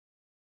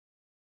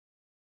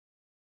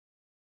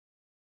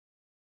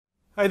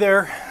Hi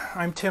there,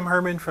 I'm Tim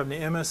Herman from the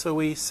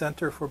MSOE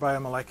Center for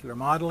Biomolecular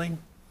Modeling.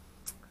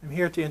 I'm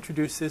here to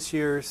introduce this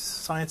year's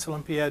Science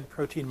Olympiad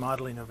protein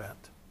modeling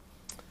event.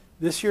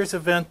 This year's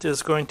event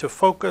is going to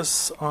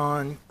focus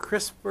on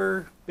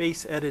CRISPR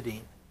base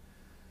editing.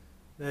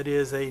 That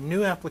is a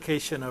new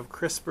application of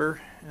CRISPR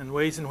and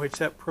ways in which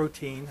that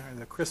protein, or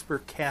the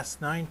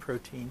CRISPR-Cas9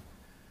 protein,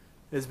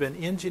 has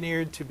been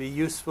engineered to be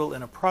useful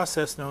in a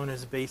process known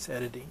as base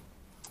editing.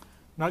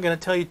 I'm not going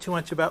to tell you too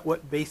much about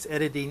what base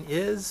editing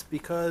is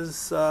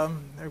because there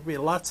will be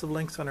lots of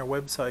links on our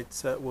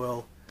websites that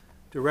will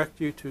direct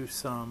you to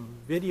some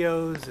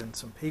videos and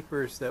some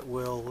papers that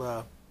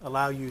will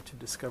allow you to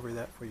discover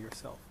that for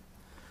yourself.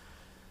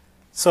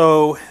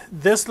 So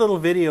this little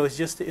video is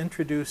just to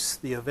introduce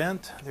the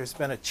event. There's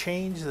been a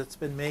change that's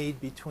been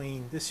made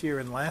between this year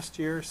and last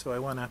year, so I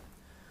want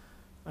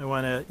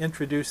to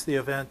introduce the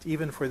event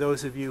even for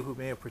those of you who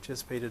may have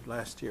participated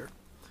last year.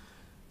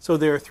 So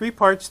there are three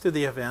parts to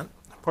the event.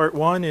 Part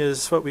one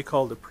is what we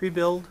call the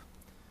Prebuild.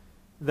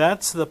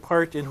 That's the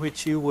part in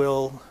which you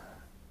will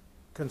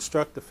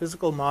construct the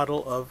physical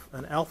model of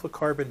an alpha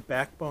carbon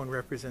backbone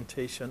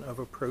representation of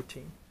a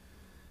protein.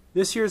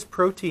 This year's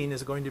protein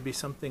is going to be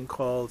something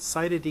called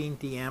cytidine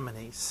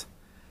deaminase.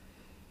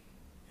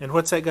 And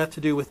what's that got to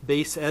do with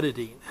base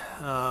editing?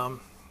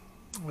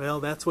 Well,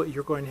 that's what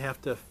you're going to have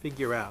to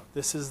figure out.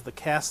 This is the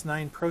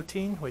Cas9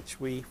 protein, which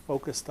we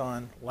focused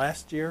on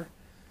last year.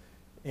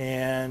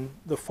 And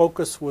the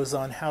focus was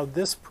on how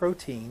this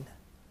protein,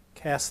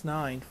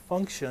 Cas9,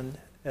 functioned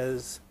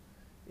as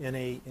in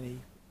an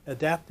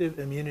adaptive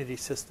immunity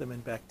system in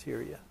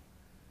bacteria.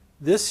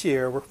 This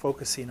year, we're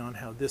focusing on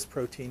how this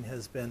protein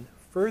has been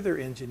further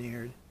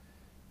engineered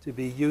to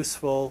be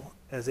useful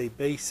as a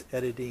base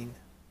editing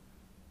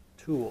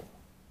tool,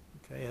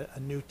 okay, a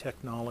new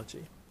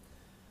technology.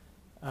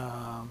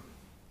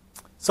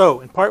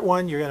 So in part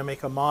one, you're going to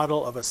make a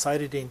model of a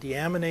cytidine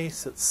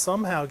deaminase that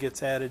somehow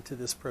gets added to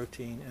this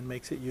protein and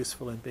makes it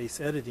useful in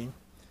base editing.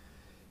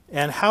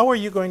 And how are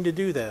you going to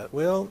do that?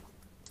 Well,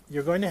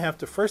 you're going to have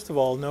to, first of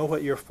all, know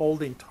what your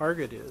folding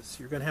target is.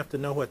 You're going to have to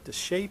know what the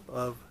shape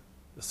of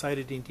the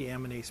cytidine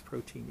deaminase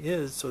protein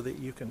is so that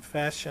you can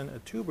fashion a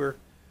tuber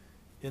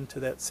into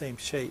that same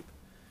shape.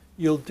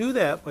 You'll do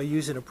that by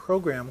using a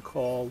program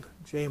called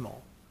JMOL.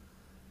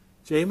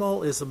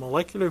 JMOL is a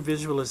molecular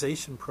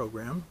visualization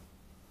program.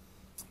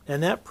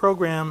 And that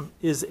program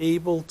is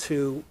able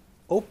to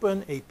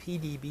open a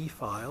PDB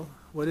file.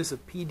 What is a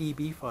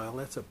PDB file?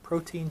 That's a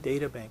protein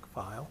data bank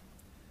file.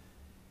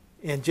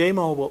 And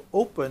JMOL will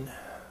open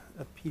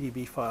a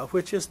PDB file,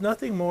 which is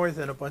nothing more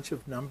than a bunch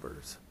of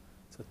numbers.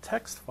 It's a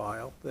text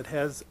file that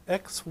has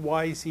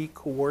XYZ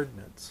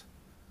coordinates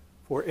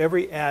for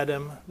every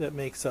atom that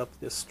makes up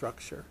this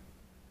structure.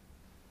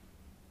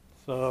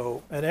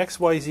 So an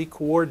XYZ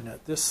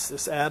coordinate,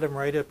 this atom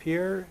right up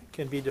here,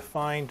 can be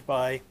defined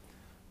by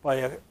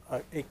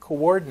a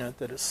coordinate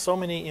that is so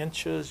many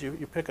inches.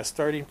 You pick a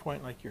starting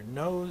point like your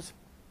nose.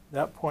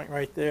 That point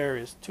right there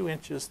is 2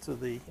 inches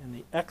in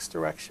the X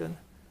direction,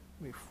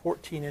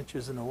 14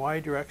 inches in the Y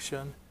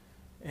direction,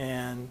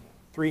 and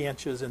 3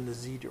 inches in the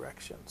Z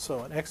direction. So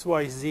an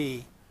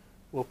XYZ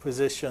will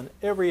position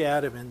every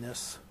atom in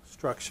this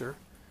structure.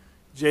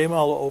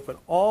 JMOL will open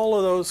all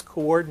of those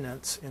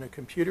coordinates in a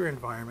computer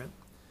environment,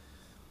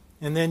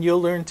 and then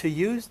you'll learn to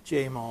use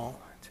JMOL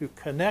to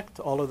connect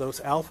all of those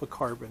alpha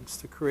carbons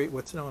to create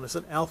what's known as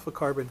an alpha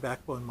carbon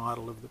backbone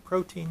model of the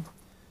protein.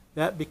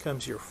 That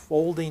becomes your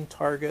folding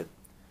target.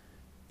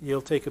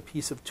 You'll take a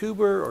piece of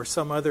tuber or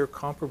some other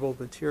comparable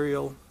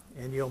material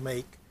and you'll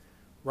make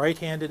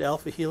right-handed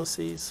alpha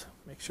helices.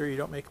 Make sure you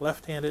don't make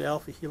left-handed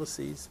alpha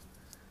helices.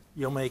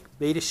 You'll make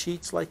beta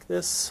sheets like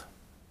this,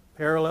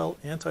 parallel,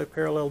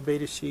 anti-parallel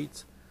beta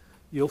sheets.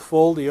 You'll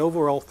fold the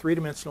overall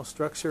three-dimensional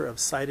structure of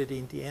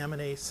cytidine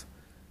deaminase,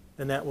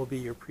 and that will be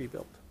your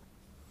pre-build.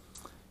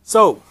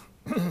 So,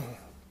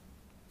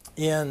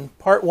 in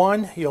part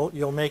one,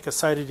 you'll make a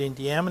cytidine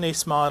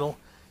deaminase model.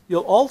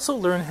 You'll also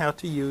learn how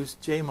to use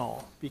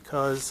JMOL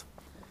because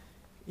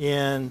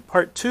in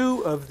part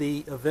two of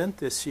the event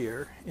this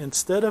year,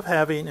 instead of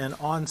having an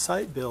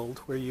on-site build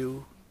where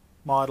you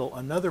model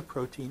another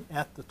protein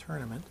at the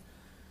tournament,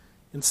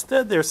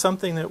 instead there's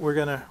something that we're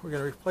gonna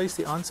replace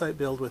the on-site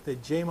build with a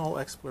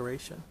JMOL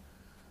exploration.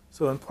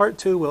 So in part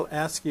two, we'll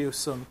ask you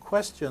some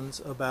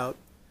questions about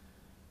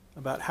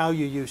how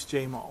you use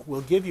JMOL.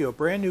 We'll give you a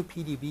brand new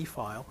PDB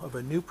file of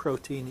a new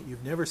protein that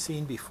you've never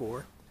seen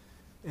before,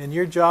 and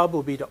your job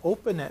will be to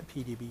open that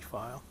PDB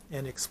file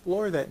and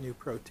explore that new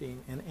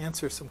protein and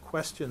answer some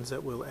questions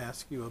that we'll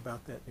ask you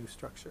about that new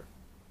structure.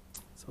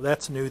 So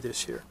that's new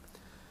this year.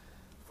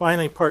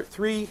 Finally, part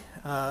three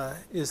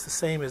is the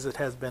same as it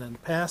has been in the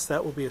past.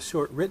 That will be a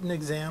short written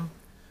exam.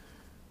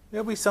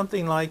 There'll be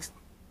something like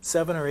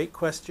 7 or 8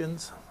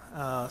 questions.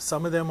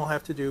 Some of them will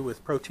have to do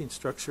with protein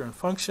structure and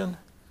function,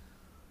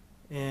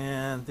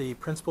 and the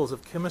principles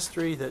of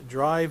chemistry that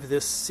drive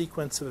this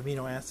sequence of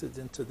amino acids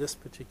into this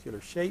particular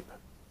shape.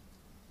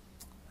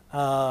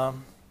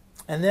 And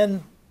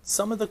then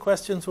some of the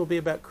questions will be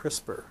about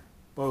CRISPR,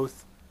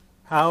 both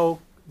how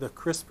the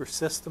CRISPR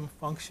system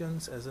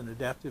functions as an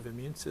adaptive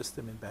immune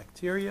system in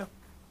bacteria,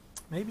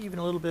 maybe even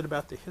a little bit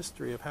about the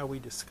history of how we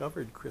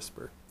discovered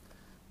CRISPR.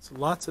 So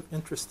lots of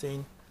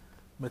interesting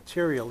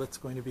material that's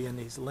going to be in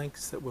these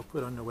links that we'll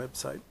put on the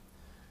website.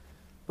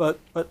 But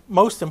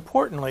most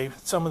importantly,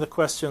 some of the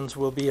questions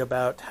will be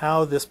about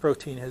how this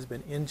protein has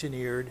been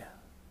engineered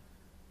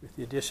with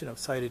the addition of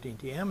cytidine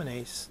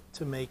deaminase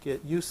to make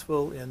it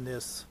useful in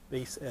this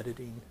base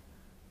editing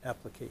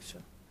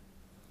application.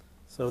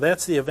 So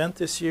that's the event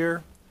this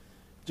year.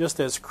 Just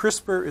as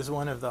CRISPR is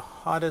one of the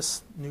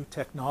hottest new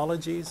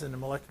technologies in the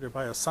molecular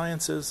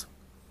biosciences,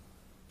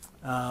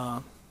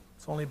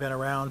 it's only been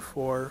around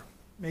for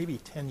maybe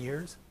 10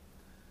 years.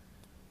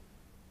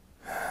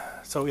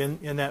 So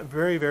in that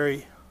very,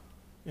 very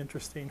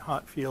interesting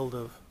hot field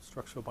of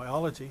structural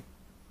biology,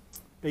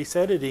 base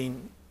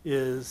editing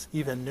is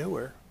even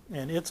newer,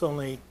 and it's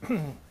only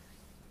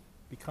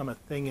become a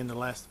thing in the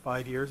last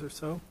 5 years or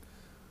so.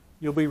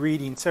 You'll be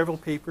reading several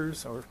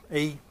papers, or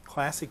a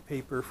classic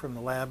paper from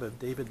the lab of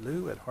David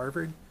Liu at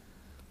Harvard.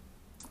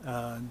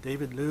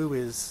 David Liu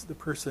is the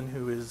person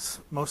who is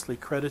mostly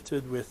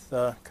credited with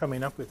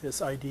coming up with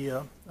this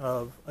idea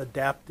of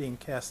adapting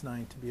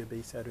Cas9 to be a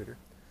base editor.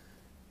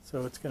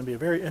 So it's going to be a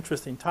very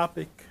interesting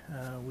topic.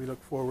 We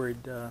look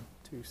forward to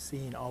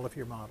seeing all of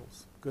your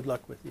models. Good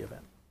luck with the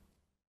event.